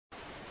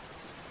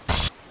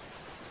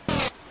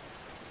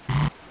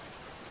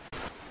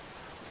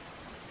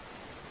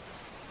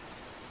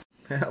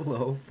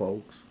Hello,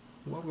 folks.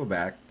 Welcome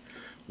back.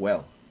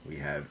 Well, we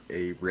have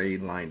a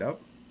raid lined up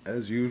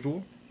as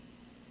usual,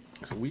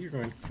 so we are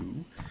going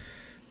to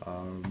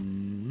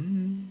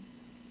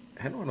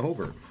head on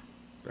over.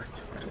 I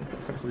don't know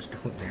what I was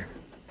doing there.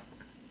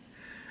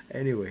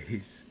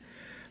 Anyways,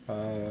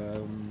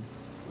 um,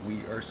 we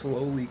are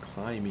slowly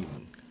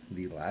climbing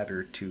the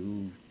ladder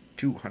to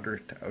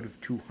 200 out of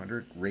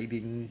 200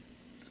 rating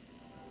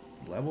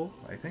level,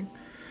 I think.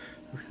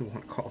 We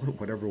want to call it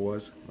whatever it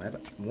was. At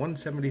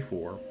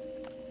 174.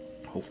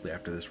 Hopefully,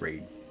 after this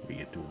raid, we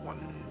get to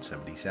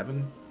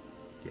 177.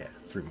 Yeah,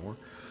 3 more.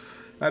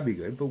 That'd be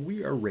good. But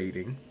we are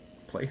rating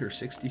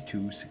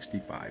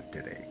Player6265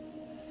 today.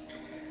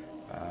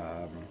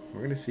 We're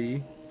going to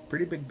see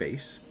pretty big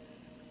base,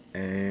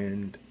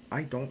 and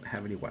I don't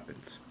have any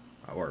weapons.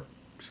 Or,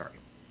 sorry,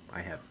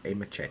 I have a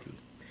machete.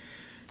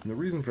 And the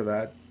reason for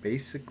that,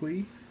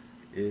 basically,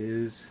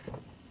 is...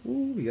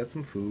 Ooh, we got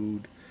some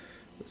food.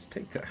 Let's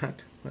take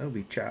that. That'll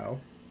be chow.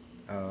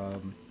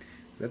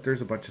 Is that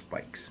there's a bunch of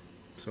spikes.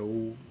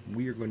 So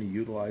we are going to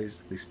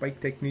utilize the spike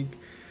technique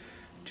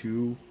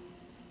to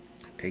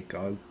take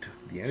out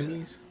the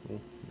enemies. Well,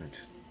 I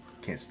just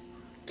can't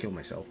kill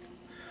myself.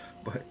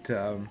 But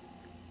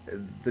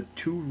the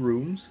two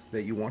rooms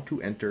that you want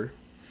to enter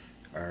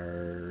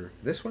are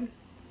this one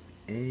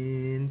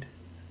and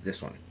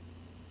this one.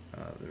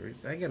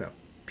 I got a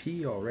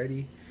pee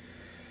already.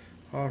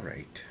 All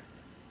right.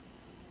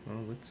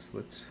 Well,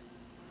 let's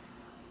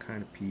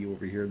kind of pee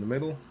over here in the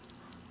middle.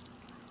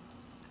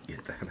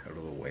 Get that out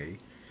of the way.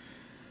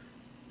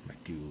 My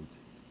dude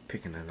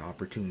picking an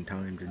opportune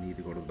time to need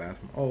to go to the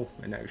bathroom. Oh,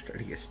 and now you're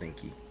starting to get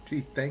stinky.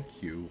 Gee, thank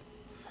you.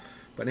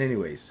 But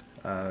anyways,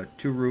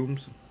 2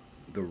 rooms.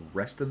 The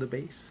rest of the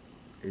base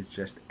is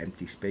just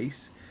empty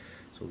space,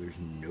 so there's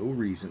no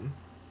reason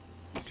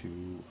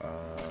to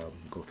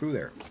go through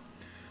there.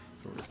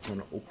 So we're going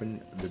to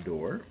open the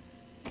door,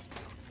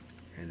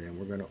 and then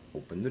we're going to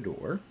open the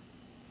door,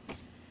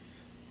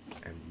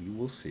 and we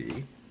will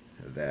see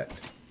that,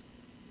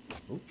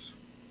 oops,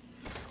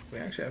 we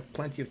actually have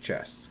plenty of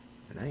chests.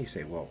 And now you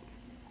say, well,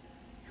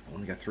 you've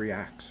only got 3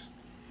 acts.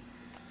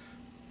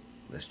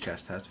 This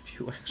chest has a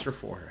few extra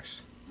for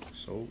us,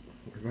 so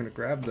we're going to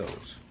grab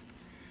those.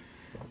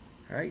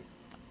 Alright,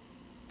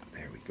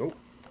 there we go.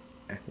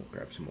 And we'll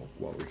grab some more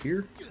while we're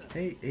here.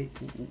 Hey,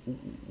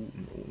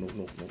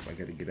 no, I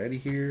gotta get out of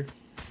here.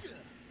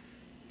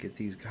 Get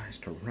these guys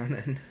to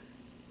running.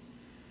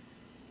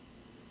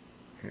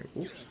 Here,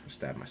 oops, I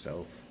stabbed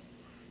myself.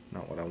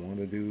 Not what I want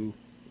to do.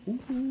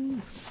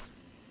 Ooh.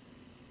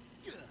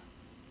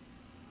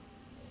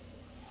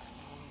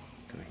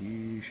 So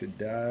he should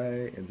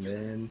die, and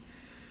then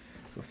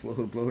the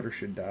float bloater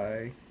should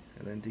die,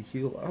 and then to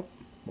heal up,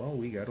 well,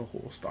 we got a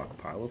whole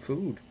stockpile of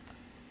food.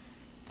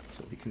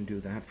 So we can do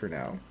that for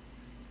now.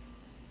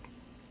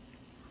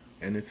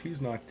 And if he's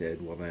not dead,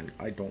 well then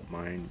I don't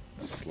mind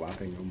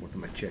slapping him with a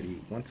machete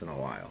once in a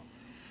while.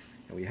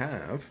 And we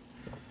have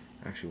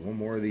actually 1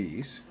 more of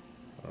these.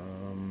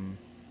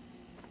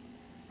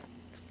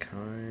 Let's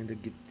kind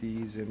of get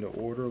these into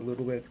order a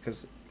little bit,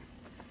 because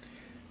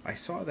I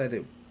saw that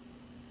it...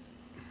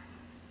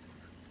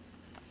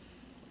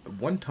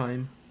 One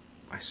time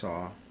I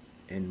saw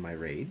in my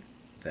raid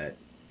that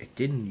it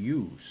didn't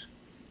use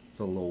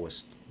the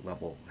lowest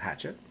level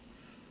hatchet,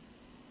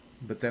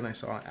 but then I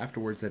saw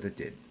afterwards that it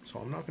did. So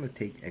I'm not going to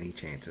take any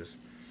chances.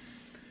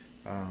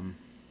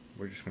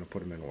 We're just going to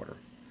put them in order.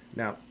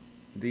 Now,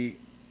 the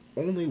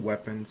only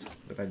weapons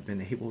that I've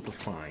been able to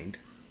find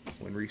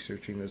when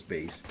researching this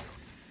base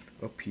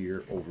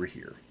appear over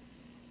here.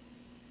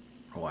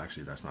 Oh,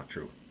 actually, that's not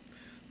true.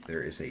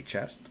 There is a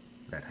chest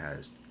that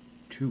has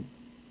 2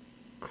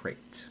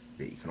 crates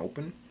that you can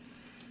open,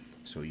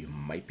 so you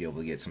might be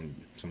able to get some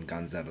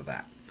guns out of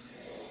that.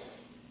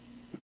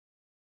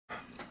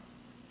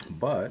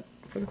 But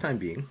for the time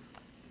being,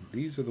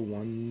 these are the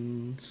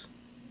ones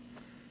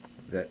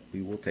that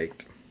we will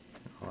take.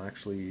 I'll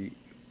actually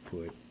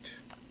put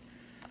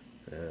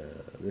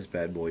this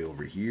bad boy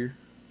over here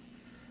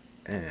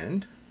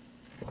and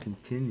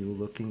continue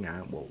looking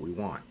at what we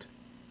want,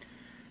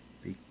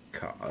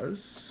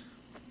 because,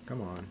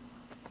 come on,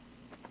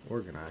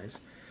 organize.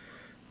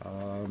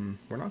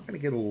 We're not going to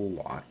get a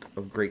lot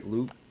of great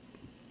loot,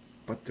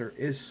 but there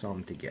is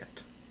some to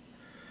get.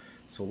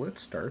 So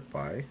let's start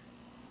by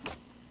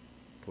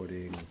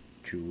putting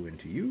 2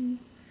 into you,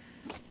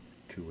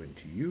 2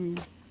 into you,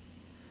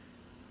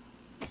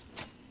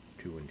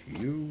 2 into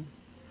you,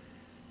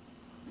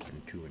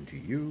 and 2 into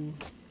you,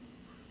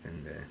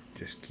 and then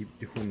just keep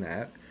doing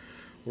that.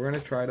 We're going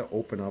to try to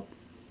open up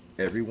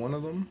every one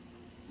of them.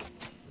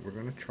 We're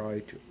going to try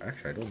to...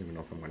 Actually, I don't even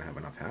know if I'm going to have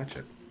enough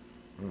hatchet.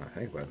 I'm going to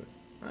think about it.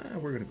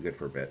 We're going to be good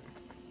for a bit.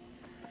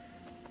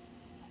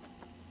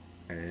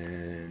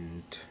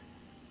 And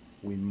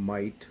we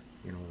might,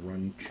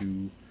 run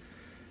to...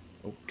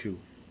 Oh, 2.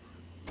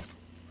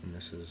 And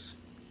this is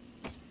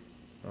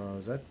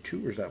that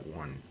 2 or is that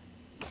 1?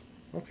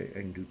 Okay, I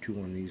can do 2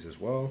 on these as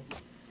well.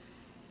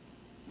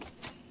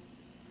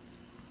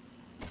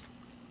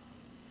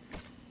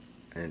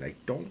 And I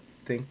don't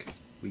think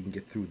we can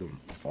get through them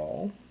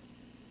all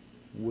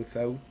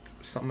without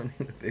summoning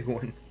the big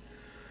one.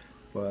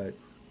 But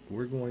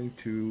we're going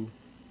to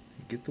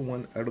get the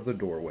one out of the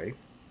doorway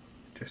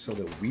just so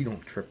that we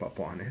don't trip up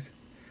on it,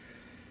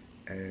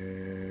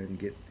 and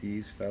get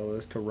these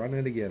fellas to run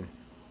it again.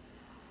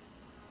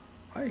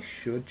 I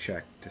should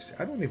check to see.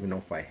 I don't even know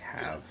if I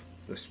have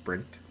the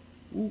sprint.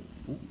 Ooh,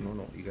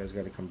 no, you guys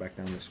got to come back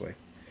down this way.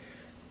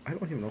 I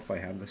don't even know if I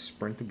have the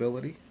sprint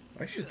ability.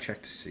 I should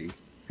check to see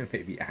and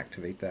maybe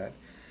activate that.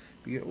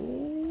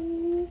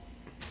 Oh,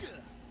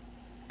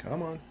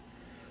 come on,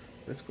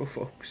 let's go,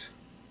 folks.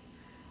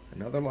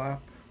 Another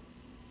lap,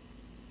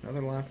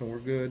 and we're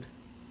good.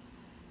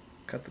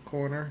 Cut the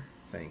corner,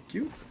 thank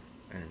you.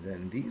 And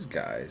then these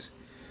guys,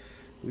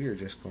 we are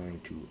just going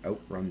to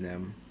outrun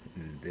them,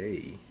 and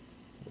they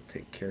will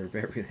take care of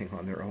everything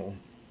on their own.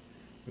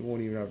 We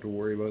won't even have to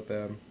worry about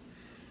them.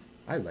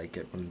 I like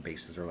it when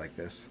bases are like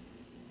this.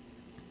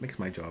 Makes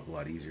my job a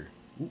lot easier.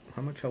 Ooh,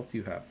 how much health do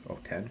you have? Oh,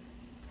 10?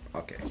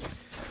 Okay,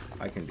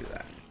 I can do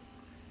that.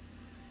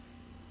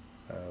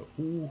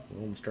 Ooh,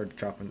 we'll start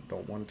chopping.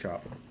 Don't want to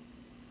chop.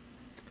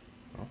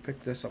 I'll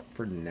pick this up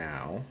for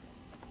now,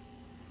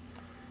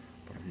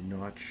 but I'm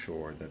not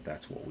sure that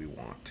that's what we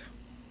want.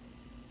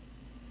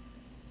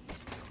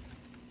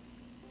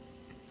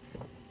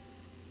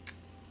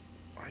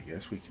 I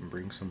guess we can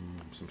bring some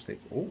steak.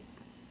 Oh,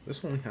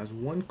 this only has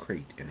one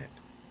crate in it.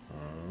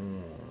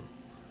 Oh,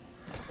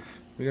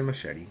 we got a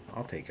machete.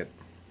 I'll take it.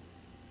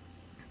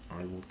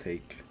 I will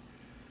take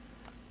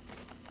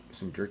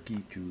some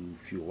jerky to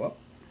fuel up,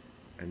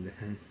 and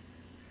then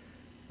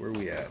where are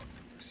we at?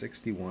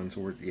 61.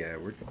 So we're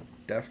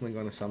definitely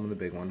going to summon the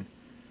big one.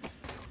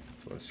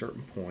 So at a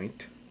certain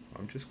point,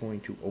 I'm just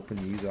going to open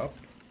these up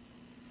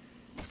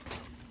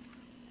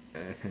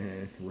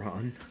and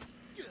run.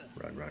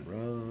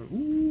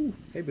 Ooh,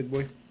 hey, big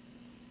boy.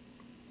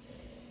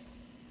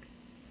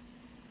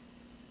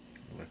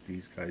 Let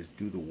these guys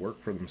do the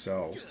work for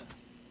themselves.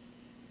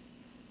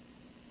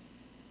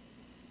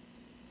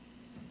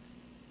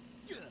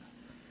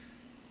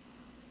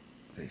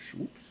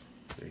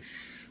 They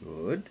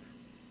should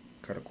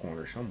cut a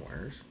corner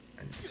somewheres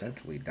and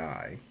eventually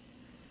die.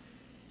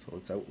 So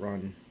let's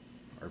outrun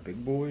our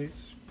big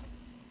boys.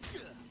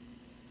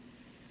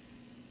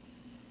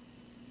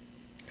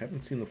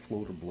 Haven't seen the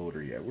floater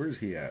bloater yet. Where's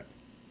he at?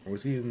 Or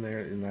was he in there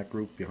in that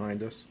group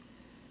behind us?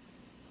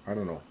 I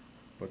don't know,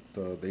 but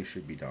they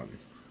should be done.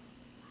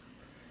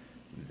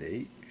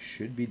 They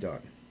should be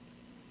done.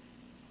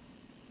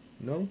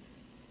 No?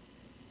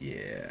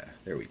 Yeah,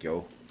 there we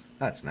go.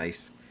 That's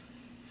nice.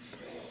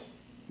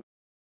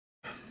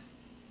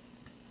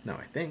 Now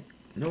I think,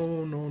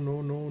 no,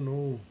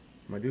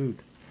 my dude,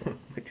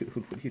 my dude,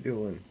 what are you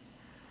doing?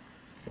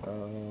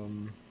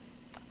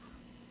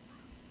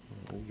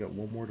 We got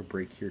one more to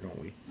break here, don't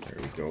we? There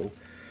we go.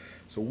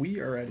 So we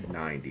are at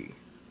 90.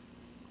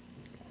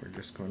 We're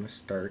just going to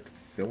start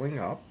filling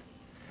up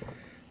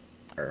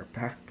our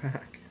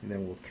backpack, and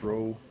then we'll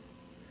throw.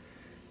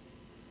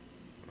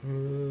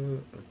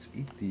 Let's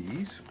eat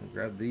these. We'll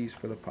grab these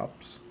for the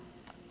pups.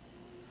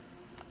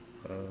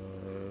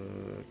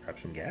 Grab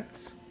some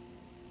gas.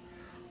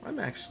 I'm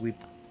actually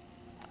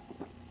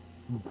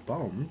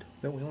bummed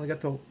that we only got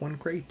the one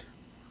crate.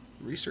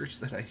 Research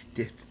that I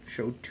did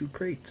showed 2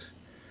 crates.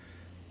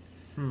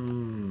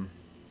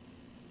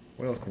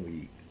 What else can we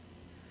eat?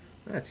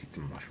 Let's eat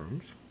some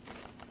mushrooms.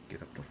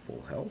 Get up to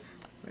full health.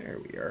 There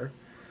we are.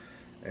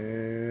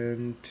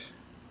 And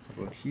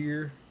how about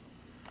here?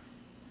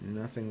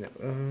 Nothing that.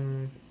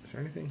 Is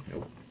there anything?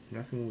 Nope.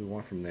 Nothing we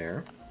want from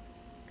there.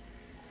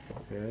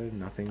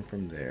 Nothing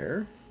from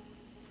there.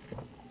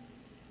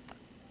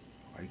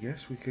 I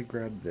guess we could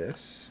grab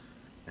this,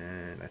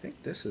 and I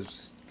think this is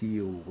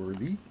steel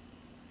worthy.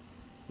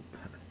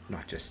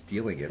 Not just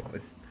stealing it,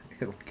 but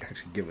it'll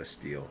actually give us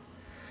steel.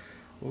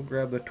 We'll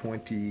grab the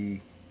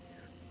 20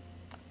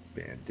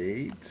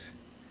 band-aids,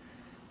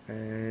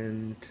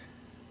 and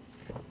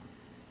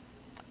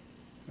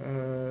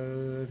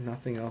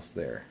nothing else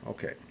there.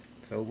 Okay,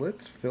 so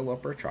let's fill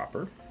up our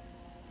chopper,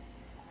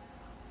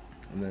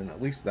 and then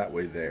at least that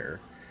way there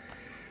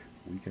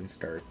we can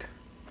start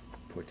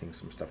putting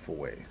some stuff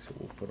away. So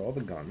we'll put all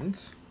the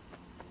guns,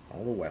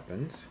 all the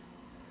weapons,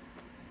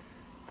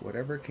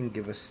 whatever can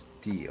give us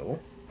steel.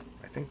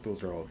 I think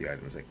those are all the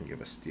items that can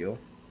give us steel.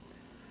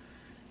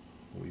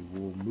 We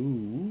will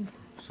move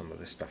some of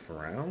this stuff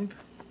around,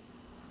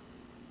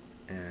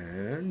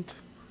 and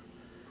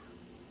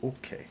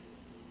okay,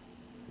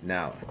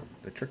 now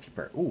the tricky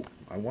part. Ooh,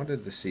 I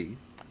wanted to see,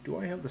 do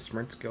I have the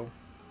sprint skill?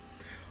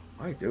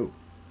 I do.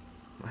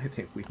 I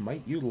think we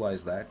might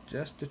utilize that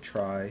just to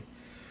try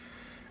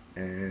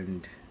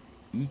and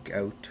eke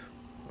out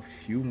a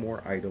few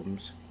more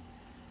items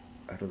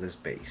out of this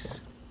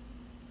base.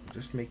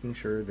 Just making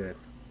sure that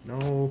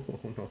no,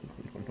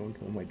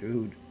 my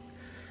dude,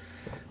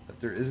 that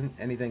there isn't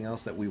anything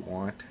else that we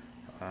want.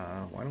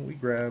 Why don't we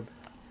grab?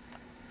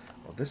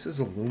 Well, this is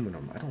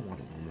aluminum. I don't want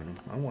aluminum.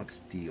 I want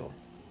steel.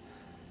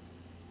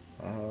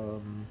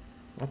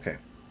 Okay,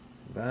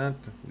 that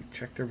we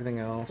checked everything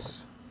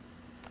else.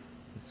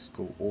 Let's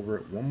go over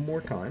it one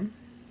more time.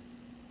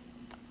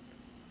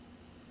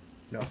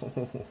 No,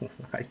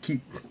 I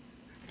keep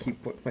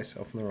putting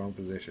myself in the wrong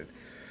position.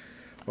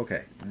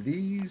 Okay,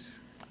 these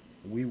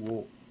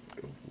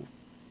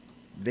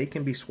they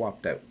can be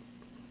swapped out.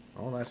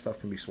 All that stuff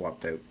can be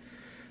swapped out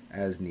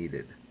as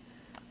needed.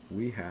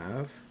 We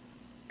have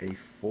a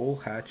full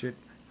hatchet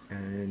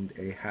and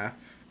a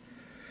half.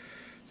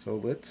 So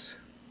let's,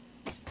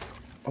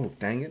 oh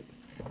dang it.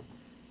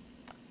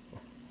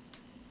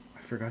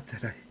 I forgot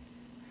that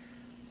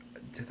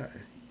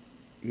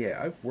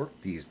yeah, I've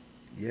worked these.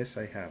 Yes,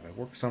 I have. I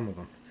worked some of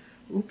them.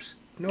 Oops.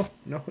 No.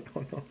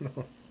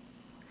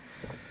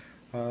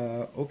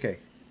 Okay.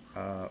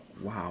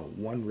 Wow,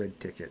 one red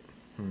ticket.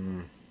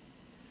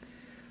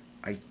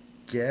 I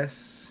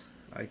guess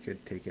I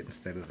could take it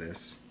instead of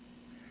this.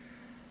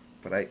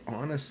 But I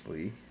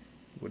honestly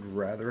would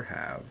rather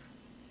have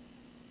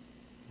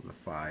the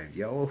 5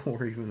 yellow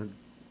or even the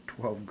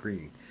 12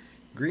 green.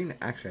 Green,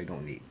 actually, I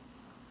don't need.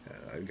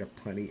 I've got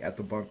plenty at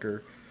the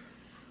bunker.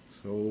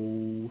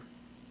 So,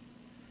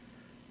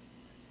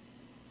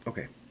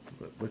 okay,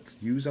 let's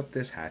use up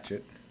this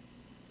hatchet.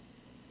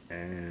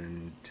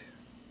 And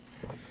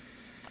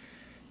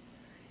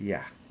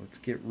yeah, let's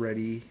get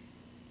ready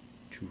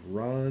to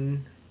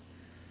run.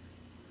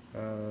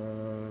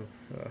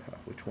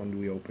 Which one do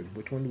we open?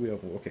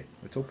 Okay,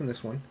 let's open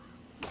this one.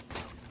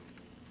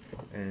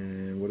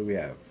 And what do we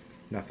have?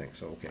 Nothing,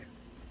 so okay.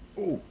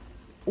 Oh,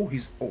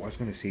 I was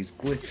gonna say he's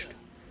glitched.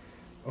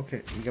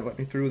 Okay, you gotta let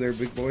me through there,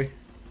 big boy.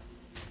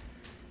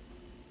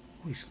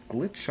 Oh, he's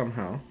glitched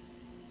somehow.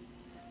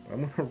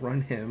 I'm gonna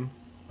run him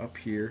up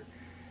here.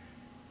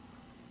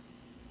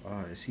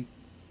 Is he?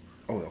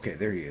 Oh, okay,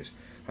 there he is.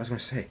 I was gonna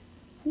say,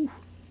 whew.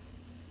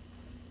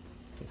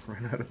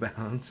 Run out of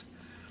bounds.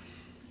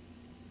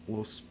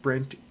 We'll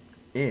sprint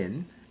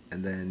in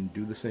and then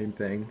do the same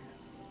thing.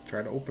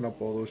 Try to open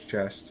up all those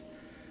chests,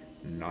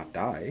 not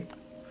die,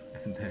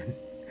 and then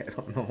head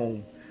on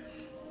home.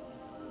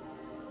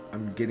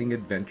 I'm getting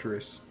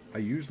adventurous. I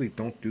usually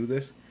don't do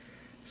this.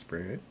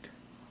 Sprint.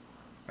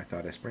 I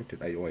thought I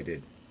sprinted. I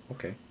did.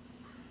 Okay.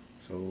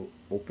 So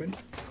open.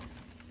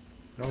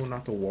 No,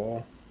 not the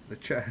wall. The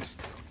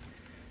chest.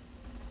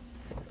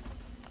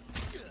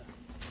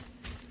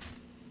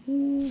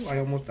 Ooh, I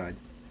almost died.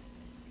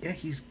 Yeah,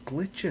 he's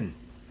glitching.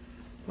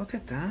 Look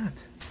at that.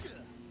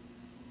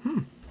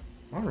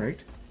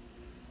 Alright.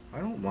 I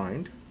don't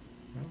mind.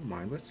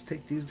 Let's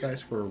take these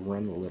guys for a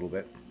run a little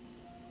bit.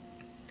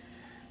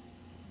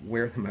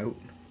 Wear them out.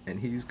 And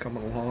he's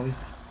coming along.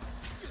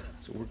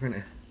 So we're going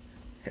to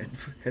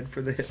head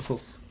for the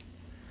hills.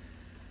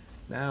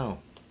 Now,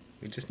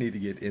 we just need to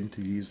get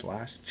into these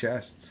last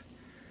chests.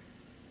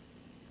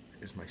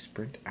 Is my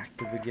sprint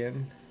active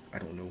again? I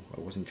don't know.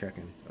 I wasn't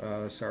checking.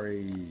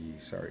 Sorry.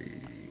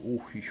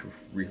 Oh, he's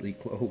really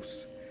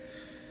close.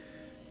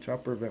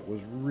 Chopper event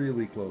was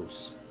really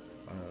close.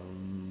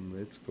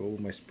 Let's go.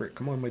 My sprint.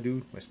 Come on, my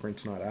dude. My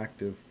sprint's not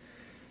active.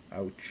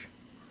 Ouch.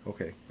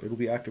 Okay, it'll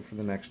be active for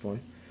the next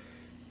one.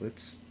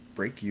 Let's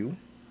break you.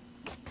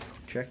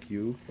 Check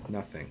you.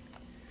 Nothing.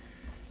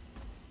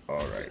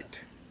 Alright.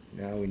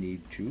 Now we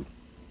need to...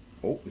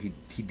 Oh,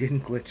 he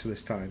didn't glitch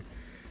this time.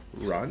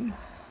 Run.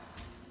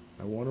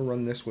 I want to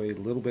run this way a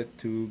little bit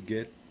to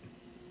get...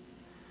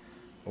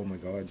 Oh my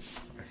god.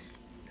 I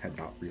had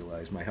not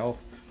realized my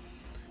health.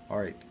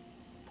 Alright.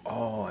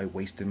 Oh, I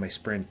wasted my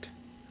sprint.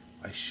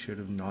 I should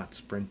have not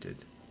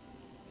sprinted.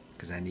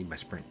 Because I need my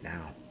sprint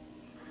now.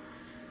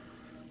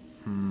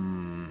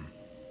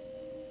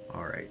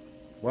 Alright.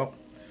 Well,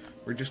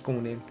 we're just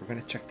going in. We're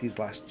going to check these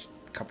last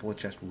couple of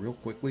chests real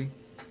quickly.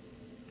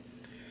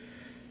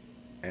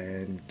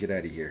 And get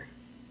out of here.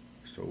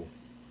 So,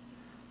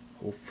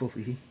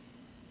 hopefully,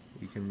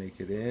 we can make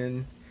it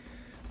in.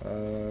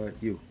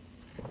 You.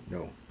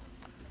 No.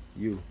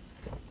 You.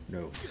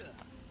 No.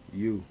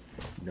 You.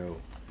 No.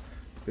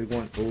 Big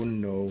one. Oh,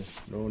 no.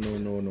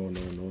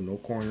 No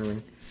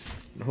cornering.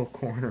 No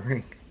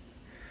cornering.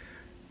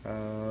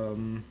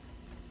 Let's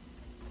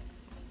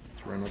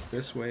run up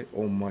this way.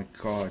 Oh my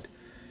god.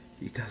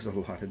 He does a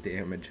lot of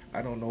damage.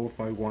 I don't know if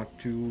I want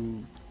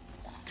to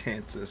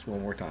chance this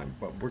one more time,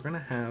 but we're gonna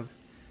have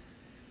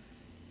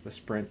the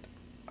sprint.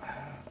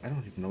 I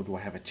don't even know. Do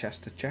I have a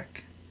chest to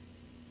check?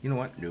 You know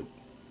what? Nope.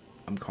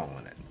 I'm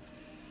calling it.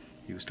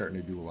 He was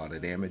starting to do a lot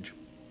of damage.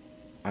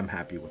 I'm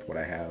happy with what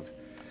I have.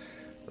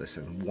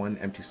 Listen, one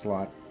empty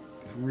slot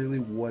really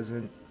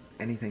wasn't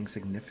anything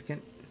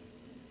significant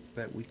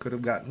that we could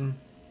have gotten.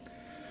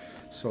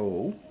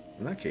 So,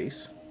 in that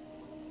case,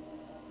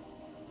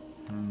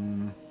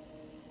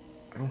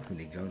 I don't have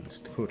any guns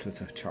to go to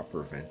the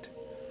chopper event.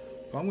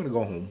 So I'm going to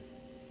go home,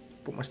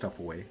 put my stuff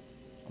away.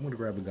 I'm going to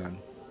grab a gun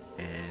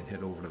and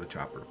head over to the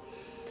chopper.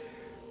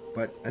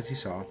 But as you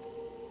saw,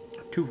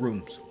 2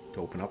 rooms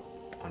to open up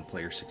on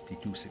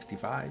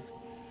Player6265.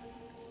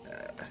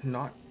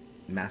 Not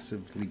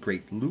massively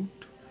great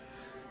loot.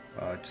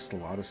 Just a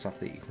lot of stuff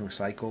that you can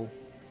recycle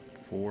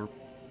for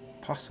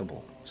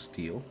possible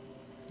steal.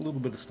 A little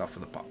bit of stuff for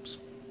the pups.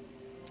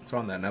 So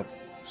on that note,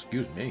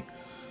 excuse me,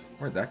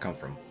 Where'd that come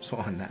from? So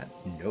on that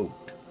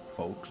note,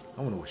 folks,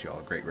 I want to wish you all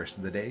a great rest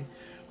of the day,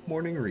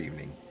 morning or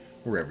evening,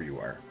 wherever you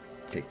are.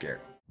 Take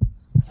care.